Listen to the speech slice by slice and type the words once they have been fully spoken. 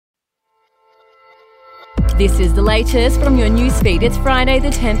This is the latest from your newsfeed. It's Friday the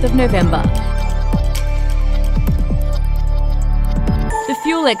 10th of November. The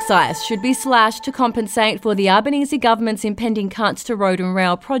fuel excise should be slashed to compensate for the Albanese government's impending cuts to road and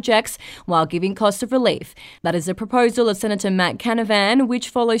rail projects while giving cost of relief. That is a proposal of Senator Matt Canavan, which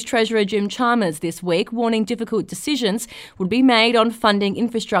follows Treasurer Jim Chalmers this week, warning difficult decisions would be made on funding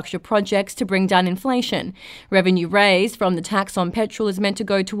infrastructure projects to bring down inflation. Revenue raised from the tax on petrol is meant to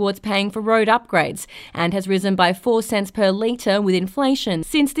go towards paying for road upgrades and has risen by 4 cents per litre with inflation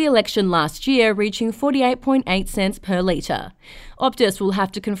since the election last year, reaching 48.8 cents per litre. Optus will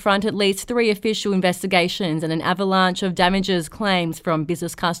have to confront at least 3 official investigations and an avalanche of damages claims from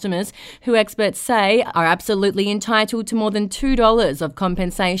business customers who experts say are absolutely entitled to more than $2 of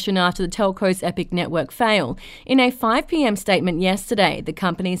compensation after the telco's Epic network fail. In a 5 p.m. statement yesterday, the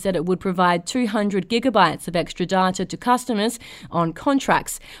company said it would provide 200 gigabytes of extra data to customers on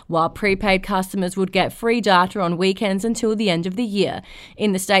contracts, while prepaid customers would get free data on weekends until the end of the year.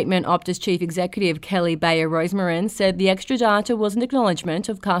 In the statement, Optus Chief Executive Kelly Bayer-Rosmarin said the extra data was an acknowledgement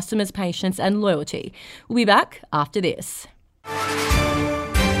of customers' patience and loyalty. We'll be back after this.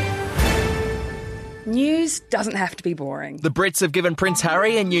 News doesn't have to be boring. The Brits have given Prince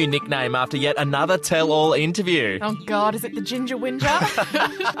Harry a new nickname after yet another tell-all interview. Oh God, is it the Ginger Whinger?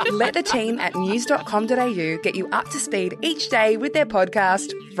 Let the team at news.com.au get you up to speed each day with their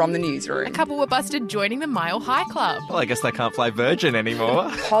podcast, From the Newsroom. A couple were busted joining the Mile High Club. Well, I guess they can't fly Virgin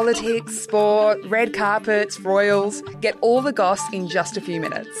anymore. Politics, sport, red carpets, royals. Get all the goss in just a few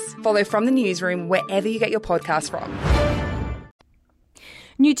minutes. Follow From the Newsroom wherever you get your podcast from.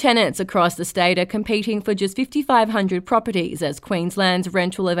 New tenants across the state are competing for just 5,500 properties as Queensland's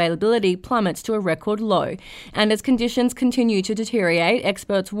rental availability plummets to a record low. And as conditions continue to deteriorate,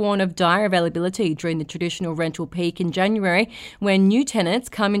 experts warn of dire availability during the traditional rental peak in January when new tenants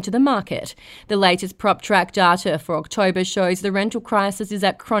come into the market. The latest PropTrack data for October shows the rental crisis is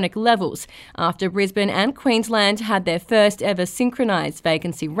at chronic levels after Brisbane and Queensland had their first ever synchronised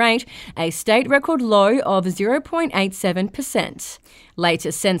vacancy rate, a state record low of 0.87%.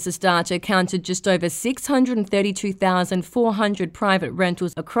 Latest census data counted just over 632,400 private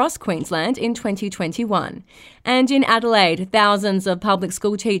rentals across Queensland in 2021. And in Adelaide, thousands of public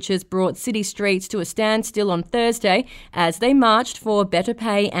school teachers brought city streets to a standstill on Thursday as they marched for better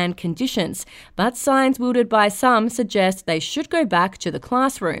pay and conditions. But signs wielded by some suggest they should go back to the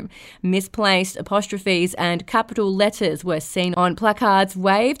classroom. Misplaced apostrophes and capital letters were seen on placards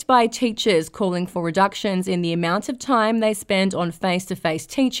waved by teachers calling for reductions in the amount of time they spend on face-to-face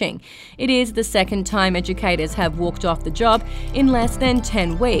teaching. It is the second time educators have walked off the job in less than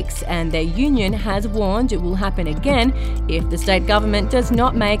 10 weeks, and their union has warned it will happen again if the state government does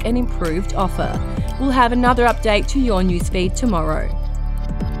not make an improved offer. We'll have another update to your newsfeed tomorrow.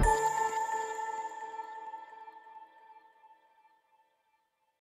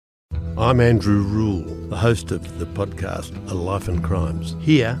 I'm Andrew Rule, the host of the podcast A Life and Crimes.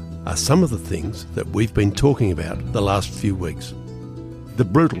 Here are some of the things that we've been talking about the last few weeks. The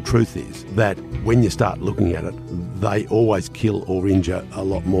brutal truth is that when you start looking at it, they always kill or injure a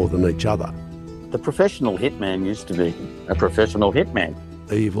lot more than each other. The professional hitman used to be a professional hitman.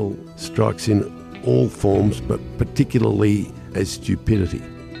 Evil strikes in all forms, but particularly as stupidity.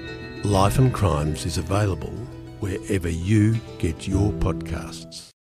 Life and Crimes is available wherever you get your podcasts.